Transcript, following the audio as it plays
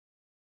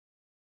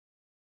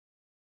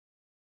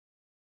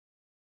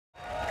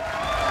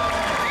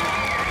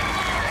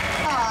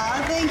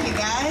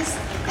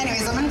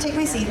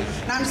seat.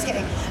 No, I'm just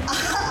kidding.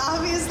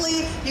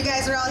 Obviously, you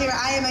guys are all here.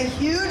 I am a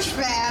huge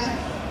fan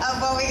of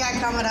what we got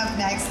coming up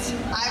next.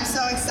 I'm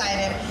so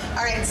excited.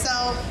 All right,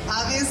 so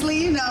obviously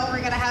you know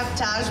we're gonna have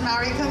Tahj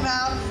Mowry come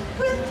out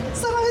with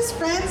some of his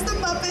friends, the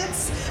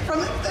Muppets,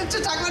 to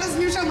talk about his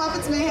new show,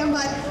 Muppets Mayhem,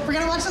 but we're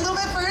gonna watch a little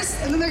bit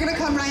first, and then they're gonna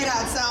come right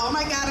out. So, oh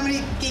my God, I'm gonna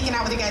be geeking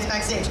out with you guys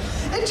backstage.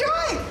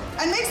 Enjoy,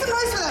 and make some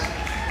noise for them.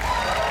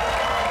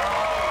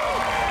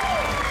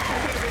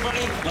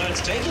 Everybody,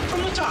 let's take it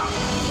from the top.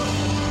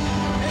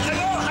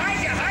 Hello,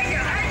 hiya.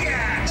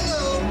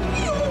 Hello.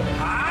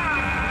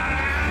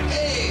 Hi.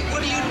 Hey,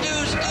 what are you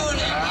dudes doing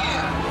in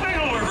here?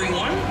 Hello,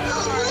 everyone.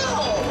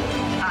 Hello.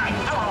 Hi.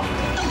 Hello.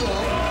 Hello.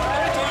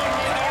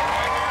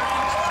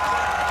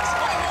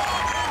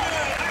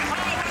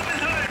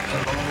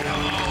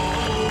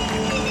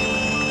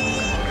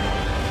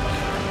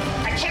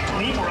 I can't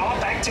believe we're all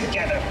back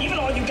together. Even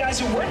all you guys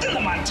who worked in the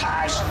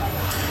montage.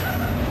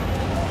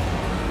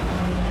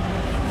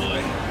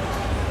 Boy.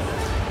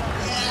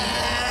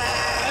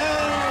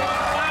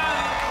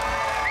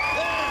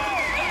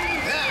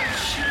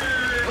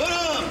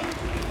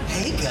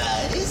 Hey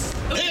guys.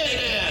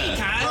 Hey,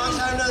 Long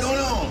time no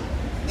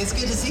see. It's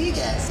good to see you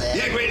guys.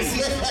 Yeah, great to see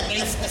you.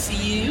 Nice to see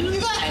you.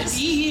 You guys.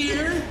 Be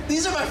here.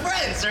 These are my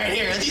friends right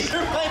here. These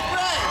are my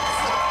friends.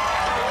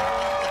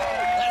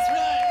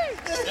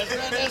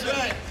 That's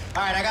right.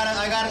 All right, I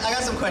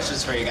got some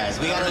questions for you guys.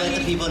 We gotta let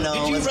the people know.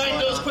 Did you what's write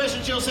going those on.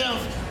 questions yourself?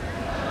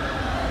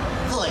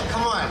 Floyd,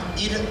 come on.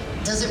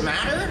 Does it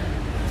matter?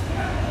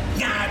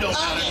 Nah, it don't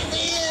matter.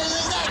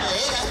 Exactly.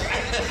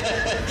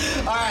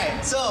 All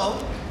right, so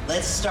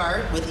let's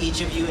start with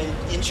each of you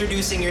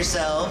introducing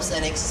yourselves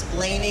and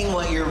explaining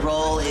what your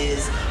role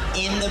is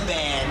in the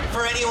band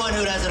for anyone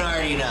who doesn't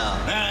already know.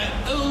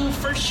 Oh,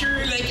 for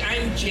sure. Like,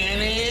 I'm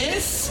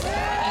Janice. Oh,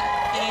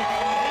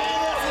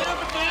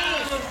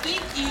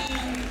 thank you.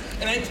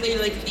 And I play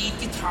like lead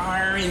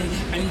guitar, and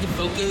I'm the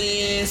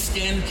vocalist,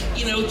 and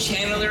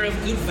channeler of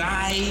good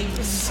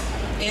vibes.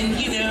 And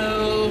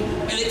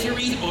I like to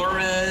read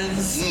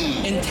auras.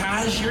 And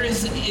Tahj,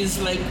 yours is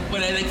like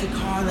what I like to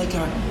call like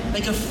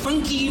a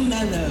funky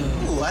mellow.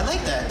 Ooh, I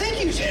like that. Thank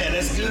you, Jay. Yeah,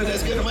 that's good.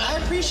 That's good. I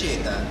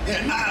appreciate that.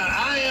 Yeah,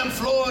 I am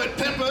Floyd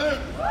Pepper.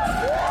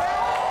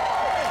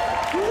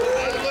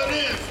 That's what it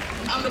is.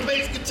 I'm the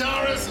bass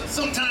guitarist,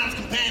 sometimes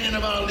companion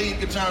of our lead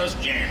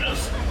guitarist,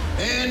 Janice.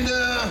 And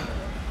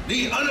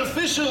the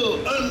unofficial,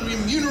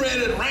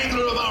 unremunerated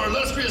wrangler of our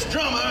illustrious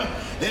drummer,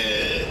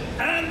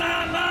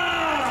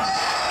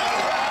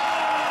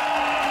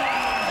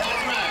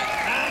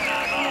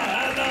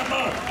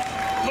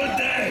 Good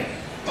day.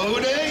 Oh,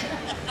 good day?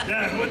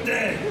 Yeah, good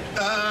day.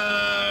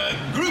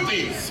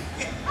 Groupies.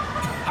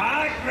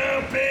 Hi,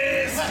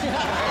 groupies.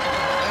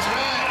 That's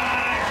right.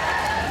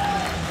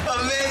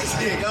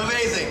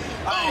 Amazing.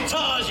 Oh,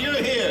 Tahj,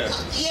 you're here.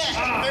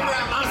 Yeah, remember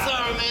I'm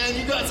sorry, man.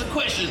 You got some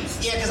questions.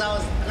 Yeah, because I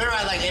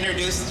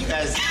introduced you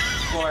guys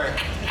before.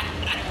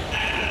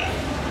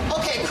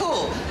 Okay,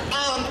 cool.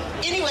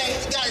 Anyway,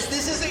 guys,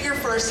 this isn't your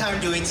first time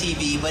doing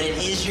TV, but it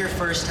is your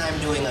first time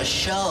doing a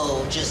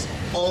show just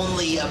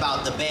only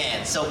about the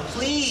band. So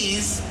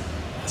please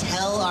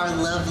tell our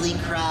lovely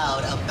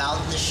crowd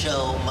about the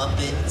show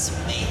Muppets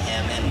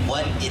Mayhem and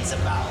what it's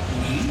about.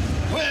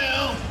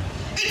 Well,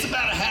 it's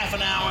about a half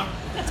an hour.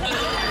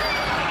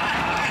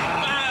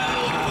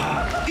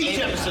 Each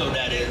episode,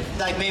 that is.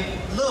 Like maybe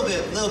a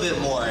little bit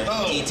more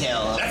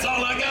detail. That's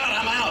all I got.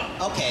 I'm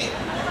out. Okay.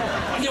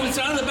 It's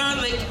all about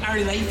like our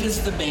life as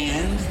the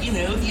band, the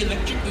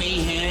Electric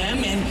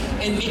Mayhem,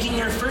 and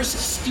making our first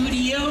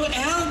studio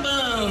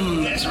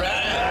album. That's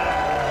right.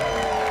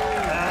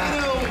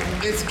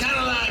 It's kind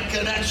of like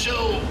that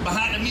show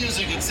Behind the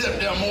Music, except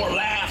there are more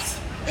laughs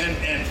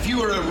and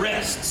fewer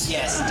arrests.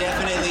 Yes,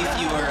 definitely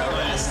fewer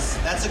arrests.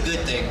 That's a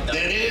good thing.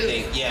 That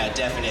is? Yeah,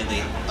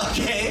 definitely.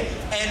 Okay,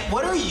 and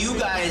what are you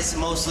guys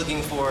most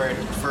looking forward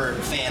for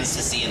fans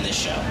to see in this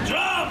show?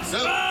 Drums!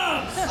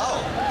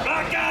 Oh.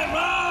 Rock and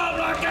roll!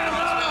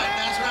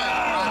 That's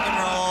right. Rock and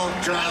roll,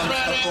 drums,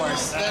 That's right, of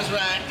course. That's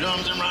right,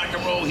 drums and rock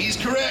and roll. He's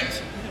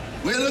correct.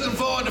 We're looking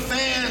forward to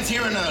fans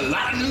hearing a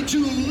lot of new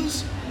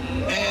tunes.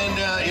 And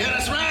yeah,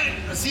 that's right.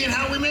 Seeing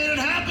how we made it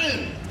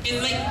happen.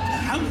 And like,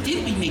 how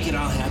did we make it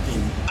all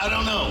happen? I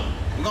don't know.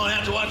 We're gonna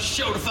have to watch the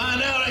show to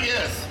find out, I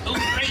guess. Oh,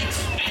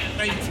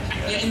 right.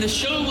 Yeah, and the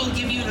show will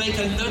give you like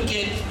a look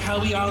at how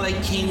we all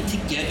like came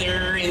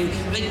together and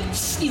like,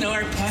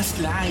 our past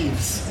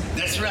lives.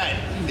 That's right.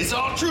 It's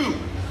all true,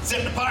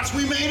 except the parts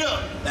we made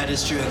up. That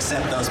is true,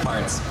 except those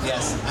parts.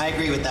 Yes, I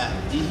agree with that.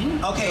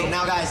 Okay,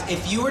 now guys,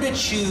 if you were to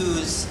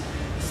choose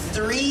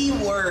 3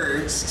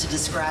 words to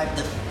describe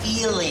the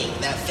feeling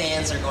that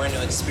fans are going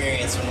to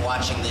experience when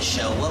watching this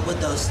show, what would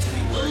those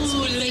 3 words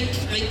be?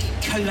 Like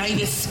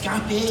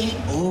kaleidoscopic.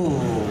 Ooh.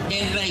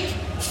 And like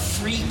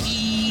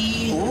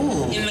freaky.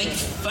 Ooh. And like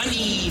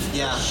funny.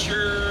 Yeah. For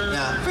sure.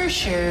 Yeah, for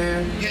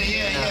sure.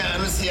 Yeah.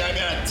 Let's see, I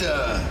got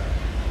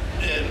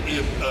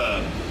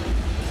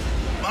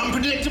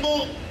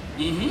unpredictable.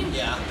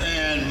 Yeah.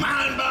 And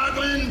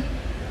mind-boggling.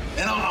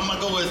 And I'm gonna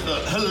go with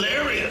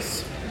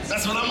hilarious.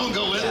 That's what I'm gonna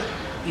go with. Yeah.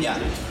 Yeah.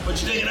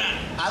 What you think of that?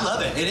 I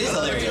love it. It is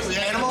hilarious.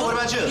 Animal, what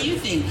about you? What do you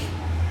think?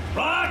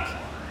 Rock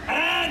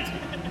and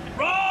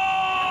roll!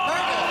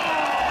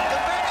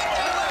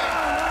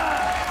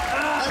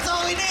 That's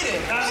all we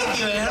needed. Thank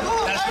you,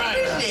 Animal. That's right. I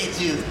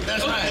appreciate you.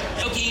 That's right.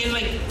 Okay, and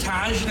like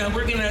Tahj, now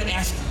we're gonna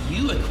ask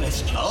you a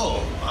question.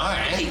 Oh, all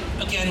right.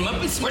 Okay, on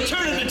Muppets We're Mayhem.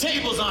 turning the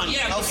tables on you.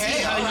 Yeah, we'll Okay,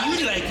 see how all right.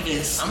 you like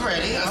this. I'm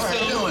ready. All That's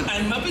right. what you're doing.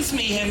 On Muppets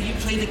Mayhem, you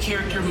play the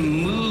character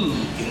Moog,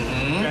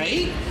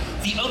 right?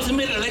 The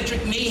ultimate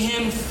Electric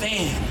Mayhem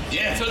fan.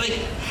 Yeah. So, like,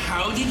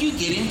 how did you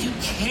get into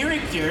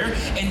character?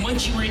 And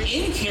once you were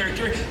in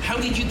character, how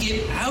did you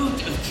get out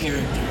of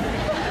character?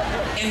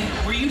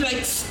 And were you,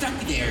 like, stuck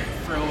there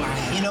for a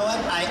while? You know what?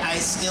 I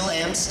still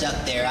am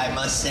stuck there, I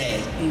must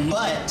say.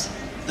 But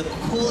the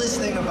coolest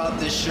thing about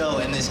this show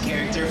and this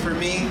character for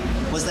me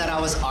was that I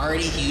was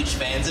already huge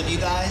fans of you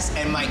guys,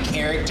 and my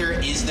character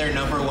is their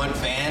 #1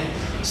 fan.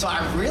 So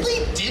I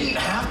really didn't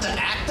have to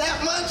act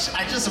that much.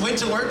 I just went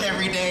to work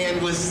every day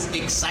and was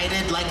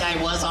excited like I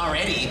was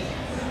already.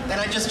 And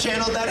I just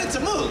channeled that into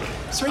Moog.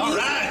 It's pretty All easy.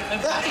 right.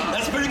 Yeah.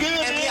 That's pretty good,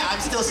 And man. yeah, I'm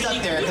still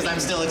stuck there because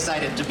I'm still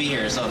excited to be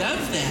here. So Love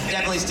that.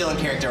 definitely still in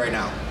character right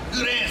now.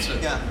 Good answer.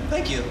 Yeah,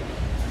 thank you.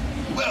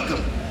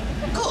 Welcome.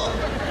 Cool.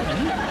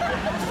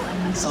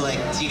 So like,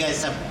 do you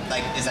guys have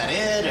like, is that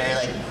it or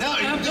like? No,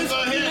 you can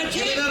go ahead.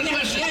 Give me another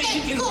question. Yeah,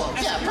 you can. Cool.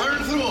 Yeah.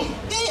 Burn through them.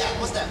 Yeah.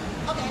 What's that?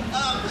 Okay.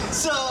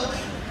 So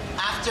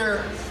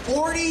after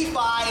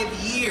 45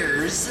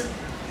 years,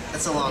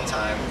 that's a long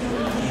time.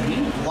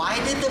 Why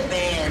did the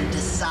band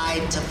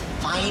decide to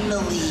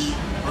finally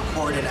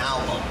record an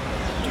album?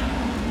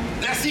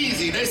 That's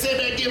easy. They said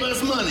they'd give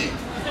us money.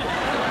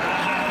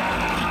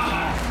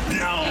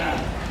 No.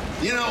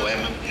 You know,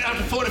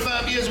 after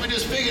 45 years, we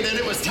just figured that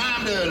it was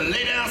time to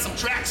lay down some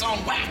tracks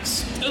on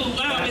wax. Oh,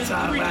 wow. That's It's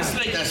all we're right. just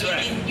like, That's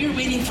right. You're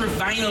waiting for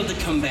vinyl to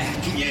come back.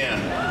 Yeah.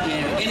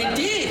 Yeah, and it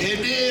did.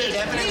 It did.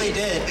 Definitely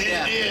did. It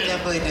Yeah, did.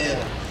 definitely did.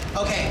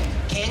 Okay,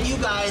 can you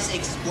guys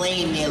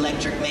explain the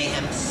Electric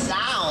Mayhem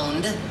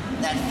sound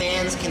that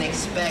fans can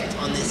expect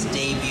on this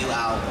debut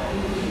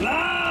album?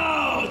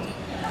 Loud!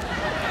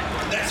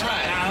 That's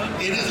right.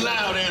 It is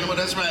loud, Animal.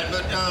 That's right.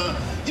 But,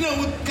 you know,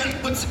 we kind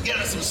of put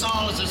together some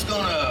songs that's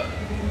gonna,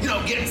 you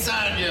know, get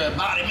inside your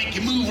body, make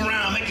you move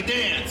around, make you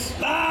dance.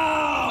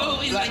 Loud!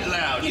 Oh, it's Like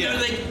loud, you know, yeah.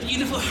 like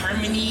beautiful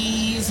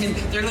harmonies, and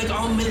they're like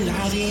all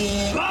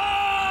melodic.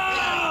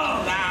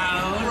 Loud!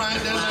 Loud. All right,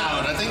 they're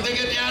loud. I think they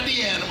get the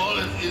idea, Animal.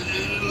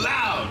 It's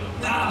loud.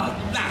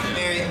 Loud. Loud.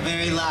 Very,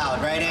 very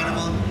loud, right,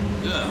 Animal?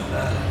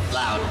 Yeah.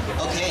 Loud.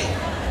 Okay.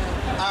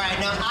 All right,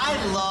 now I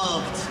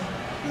loved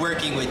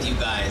working with you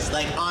guys.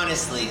 Like,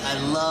 honestly, I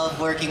love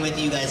working with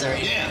you guys. Are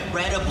Yeah.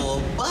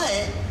 incredible.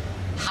 But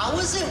how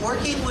was it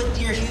working with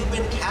your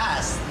human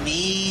cast?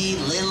 Me,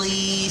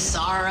 Lily,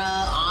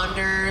 Sarah,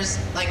 Anders.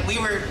 Like, we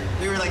were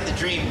like the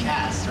dream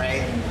cast,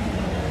 right?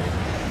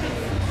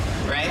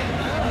 Right?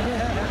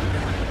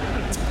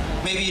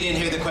 Maybe you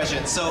didn't hear the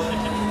question. So,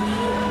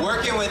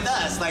 working with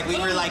us, like we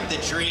were like the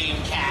dream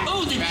cast.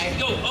 Oh, did right? you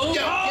go? Oh,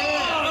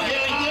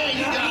 Yeah,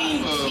 you got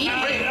Dream it. team.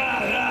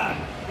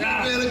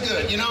 Really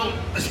good. You know,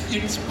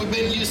 we've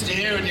been used to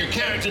hearing your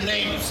character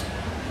names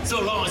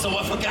so long, so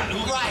I forgot who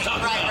we were Right,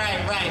 talking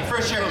about. right,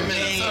 for sure. For a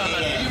minute. Yeah, Sorry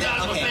about that. You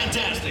guys were okay.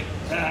 fantastic.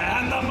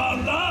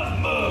 Animal love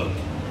move.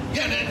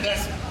 Yeah,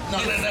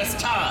 that's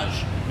Tahj.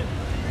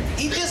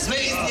 He just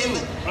Please. in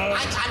the,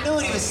 I knew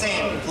what he was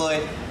saying,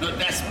 Floyd. No,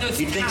 that's No, it's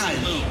he thinks Tahj.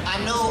 it's Moog. I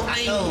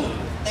know.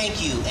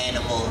 Thank you,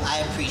 Animal. I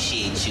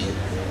appreciate you.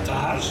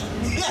 Tahj.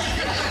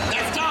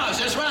 That's Tahj.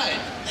 That's right.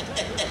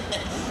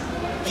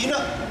 You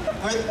know,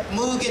 we're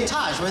Moog and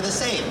Tahj. We're the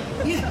same.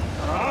 Yeah.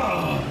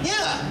 Oh,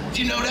 Yeah,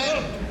 Do you know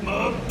that?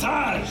 move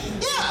Tahj.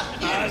 yeah.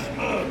 Tahj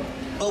move.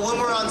 But when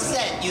we're on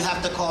set, you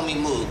have to call me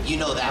Moog. You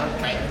know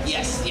that, right?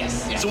 Yes.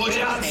 So what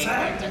you on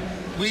set?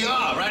 We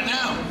are right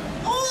now.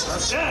 Oh,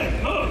 Okay,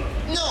 move.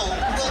 no.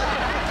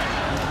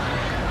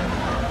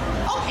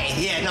 Okay,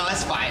 yeah, no,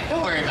 that's fine.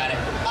 Don't worry about it.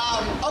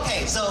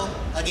 Okay, so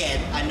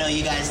again, I know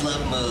you guys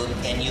love Moog,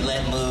 and you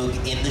let Moog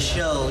in the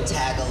show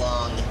tag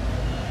along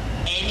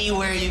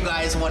anywhere you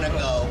guys want to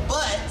go.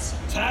 But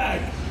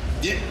Tag.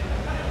 Yeah.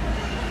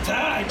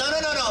 Tag. no,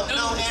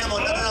 Animal,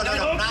 no,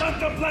 Don't not.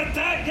 contemplate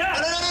tag. Yeah.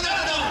 No.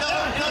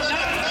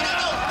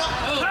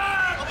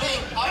 Okay,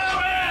 all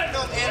right.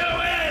 No,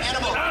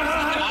 Animal.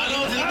 I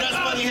don't think that's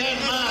what he had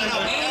in mind.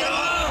 but-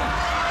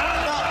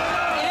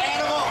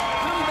 Animal.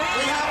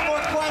 We have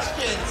more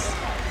questions.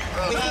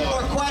 We have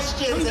more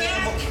questions,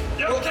 Animal.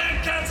 You can't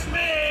catch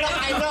me.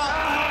 I know.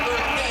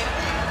 Okay.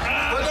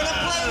 We're gonna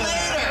play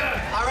later.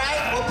 All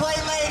right, we'll play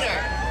later.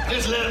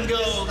 Just let him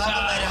go, I'm gonna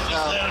Tahj. let him go.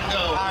 Just let him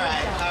go.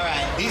 All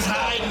right. He's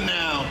hiding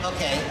now.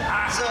 Okay.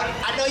 So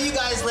I know you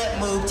guys let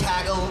Moog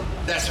tag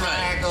That's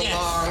right. Yes.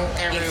 along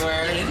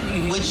everywhere. Yes,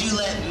 we did. Would you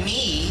let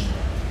me,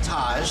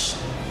 Tahj,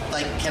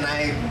 like, can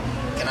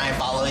I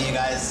follow you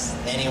guys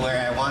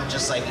anywhere I want,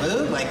 just like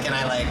Moog? Like, can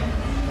I like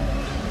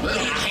Well,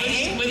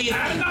 hang? What do you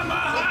think? I'm a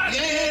hot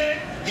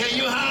yeah,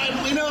 you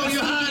hiding. We know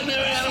you're hiding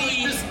there, Animal.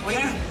 Just,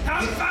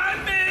 Come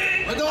find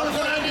me. we're going to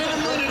find you in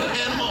a minute,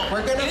 Animal.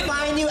 We're gonna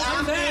find you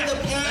after back. the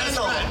That's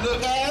panel. right.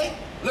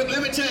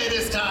 me tell you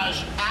this,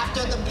 Tahj.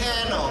 After the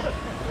panel.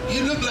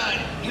 You look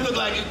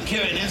like you can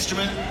carry an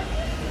instrument.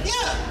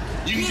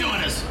 Yeah. You can join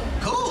us.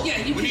 Cool. Yeah,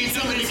 you We need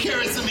can- somebody to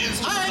carry some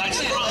instruments All right,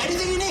 like yeah, drums.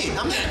 anything you need.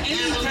 I'm there.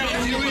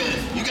 And you're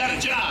in. You got a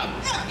job.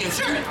 Yes,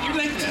 you're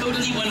like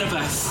totally one of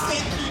us.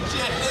 Thank you,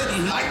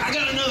 Jeff. I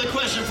got another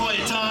question for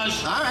you,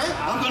 Tahj. All right.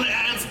 I'm gonna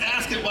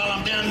ask it while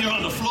I'm down here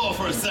on the floor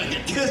for a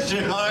second. Because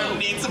your arm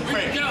needs a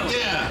break. Go.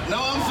 Yeah. No,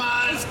 I'm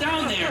fine. It's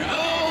down there.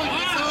 Oh,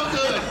 it's all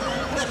good.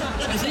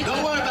 I think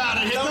Don't worry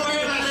about it. Don't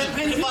worry about it.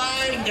 Kind of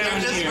Fine. down You're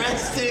just here.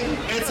 resting.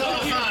 It's all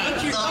fine.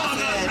 What's your all Oh,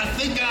 no, good. I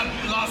think I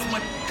lost my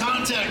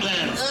contact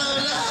lens. Oh,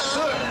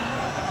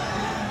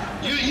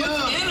 Look. You're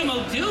young.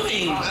 Animal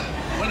doing?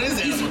 What is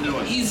Animal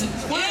doing? He's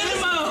no.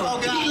 Animal.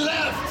 Oh, God. He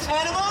left.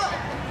 Animal?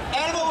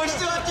 Animal, we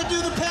still have to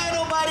do the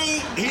panel, buddy.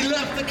 He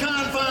left the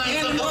confines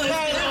of Animal the is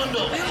panel.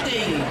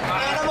 building.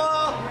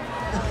 Animal.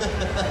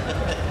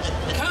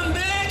 Come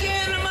back,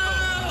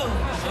 Animal.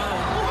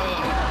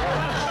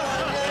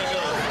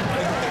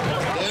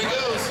 There it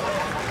goes.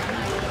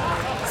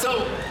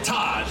 So,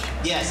 Tahj.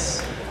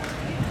 Yes.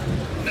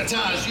 Now,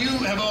 Tahj, you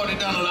have already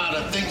done a lot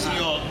of things in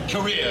your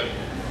career,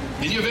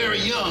 and you're very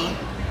young.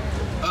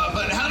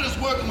 But how does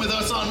working with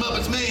us on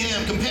Muppets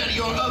Mayhem compare to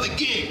your other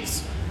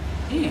gigs?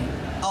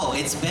 Oh,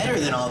 it's better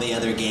than all the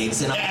other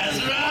gigs, and That's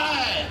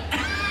right.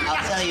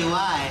 I'll tell you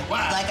why.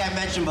 Why? Like I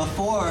mentioned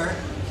before,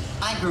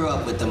 I grew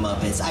up with the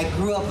Muppets. I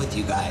grew up with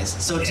you guys.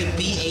 So to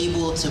be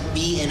able to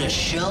be in a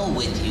show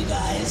with you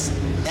guys,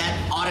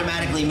 that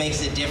automatically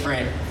makes it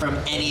different from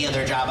any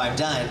other job I've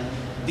done.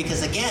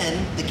 Because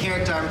again, the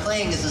character I'm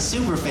playing is a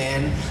super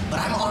fan, but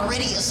I'm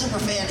already a super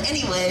fan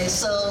anyway,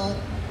 so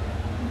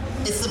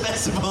it's the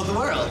best of both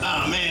worlds.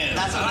 Oh, man.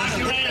 That's I what like I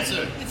your think.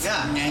 answer.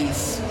 Yeah.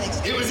 Nice. Thanks.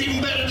 It was even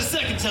better the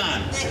second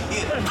time. Thank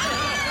you.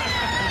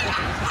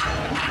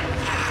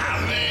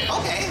 Ah, man.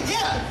 Okay,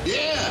 yeah.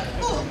 Yeah.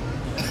 Cool.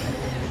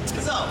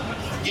 So,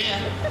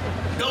 Yeah.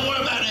 Don't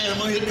worry about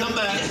Animal. He'll come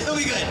back. it'll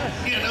be good.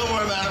 Yeah, don't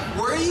worry about him.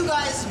 Were you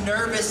guys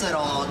nervous at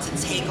all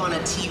to take on a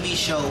TV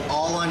show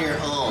all on your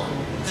own?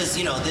 Because,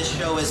 you know, this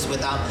show is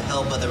without the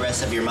help of the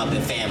rest of your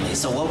Muppet family.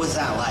 So what was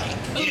that like?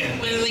 Yeah.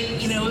 Well, like,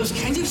 it was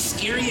kind of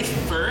scary at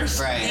first,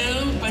 Right.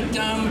 but,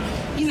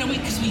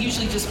 because we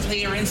usually just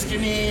play our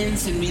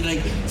instruments and we,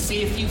 like,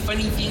 say a few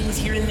funny things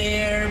here and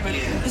there, but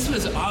this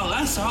was all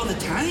us all the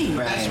time.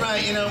 Right. That's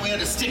right. We had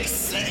to stick.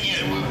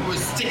 We were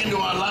sticking to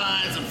our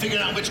lines and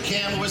figuring out which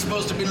camera we're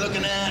supposed to be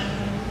looking at.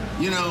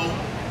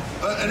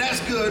 And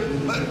that's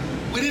good. But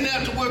we didn't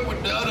have to work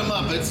with the other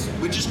Muppets,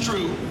 which is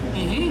true.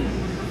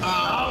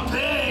 No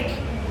pig.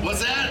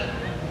 What's that?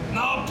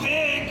 No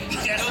pig.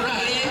 That's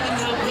right.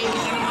 No pig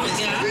animals,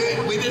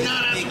 yeah. We did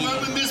not have to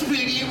work with Miss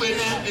Piggy, which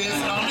is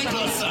on the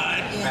plus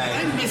side.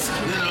 I missed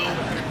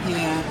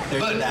Yeah.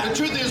 There's But that. the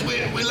truth is,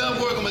 we love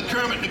working with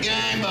Kermit and the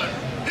gang, but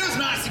it was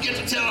nice to get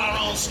to tell our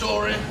own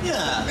story.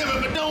 Yeah.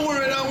 But don't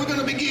worry, though. We're going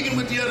to be gigging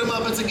with the other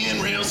Muppets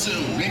again real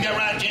soon. Ain't that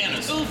right,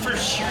 Janice? Oh, for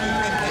sure.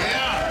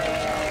 Yeah.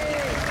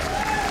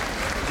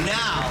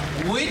 Now,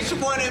 which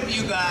one of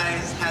you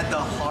guys had the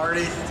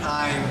hardest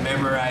time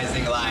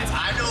memorizing lines?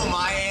 I know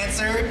my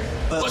answer,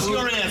 but What's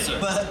your answer?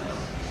 But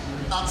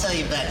I'll tell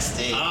you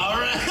backstage. All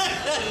right.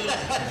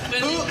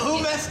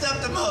 Who messed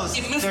up the most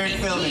It must during be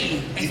filming?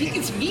 me. I think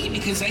it's me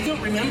because I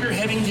don't remember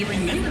having to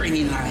remember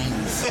any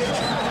lines.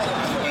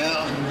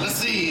 Well, let's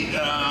see.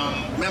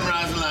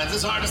 Memorizing lines.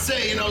 It's hard to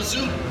say.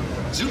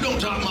 Zoo don't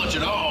talk much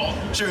at all.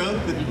 True.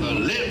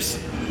 Lips,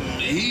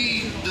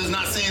 he does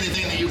not say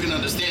anything that you can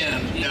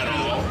understand at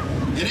all.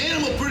 An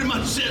Animal pretty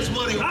much says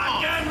what he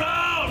Rock wants. and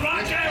roll.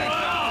 Rock and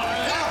roll.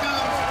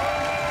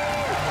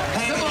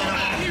 Hey, Come on, man,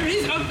 man. Here it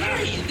is. Oh,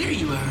 there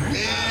you are.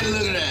 Yeah,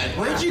 look at that.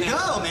 where'd you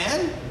go,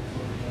 man?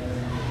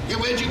 Yeah,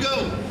 where'd you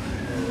go?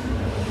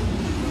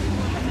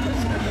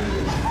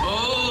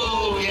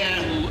 Oh,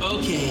 yeah.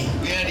 Okay.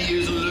 We had to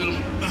use a little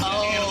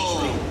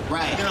Oh,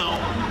 right. All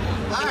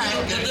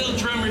right. The little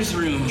drummer's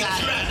room.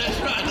 Got That's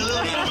it. right, the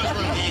little drummer's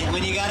room. Hey,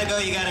 when you gotta go,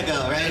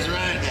 right? That's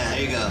right. Yeah,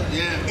 there you go.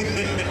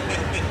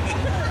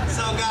 Yeah.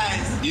 So,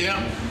 guys,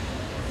 Yeah.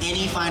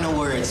 any final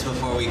words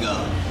before we go?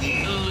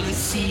 Oh, let's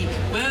see.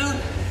 Well,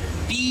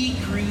 be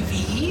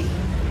groovy.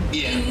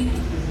 Yeah. And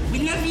we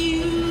love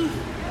you.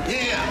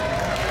 Yeah.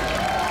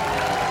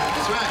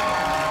 That's right.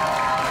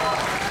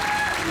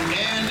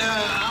 And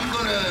I'm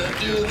gonna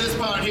do this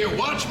part here.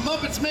 Watch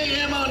Muppets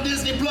Mayhem on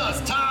Disney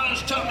Plus.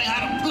 Tahj taught me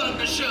how to plug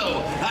the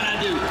show. How'd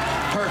I do?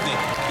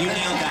 Perfect. You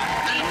nailed that.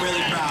 I'm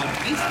really proud.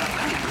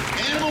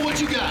 Animal, what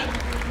you got?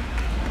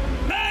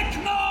 Make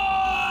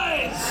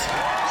noise.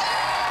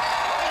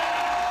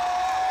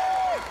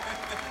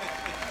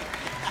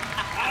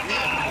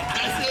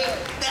 That's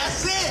it.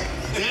 That's it.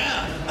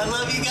 Yeah. I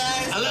love you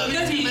guys. I love you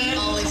too, man.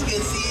 Always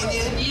good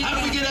seeing you. How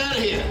do we get out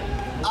of here?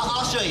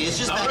 I'll show you. It's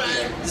just All back right.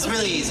 here. It's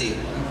really easy.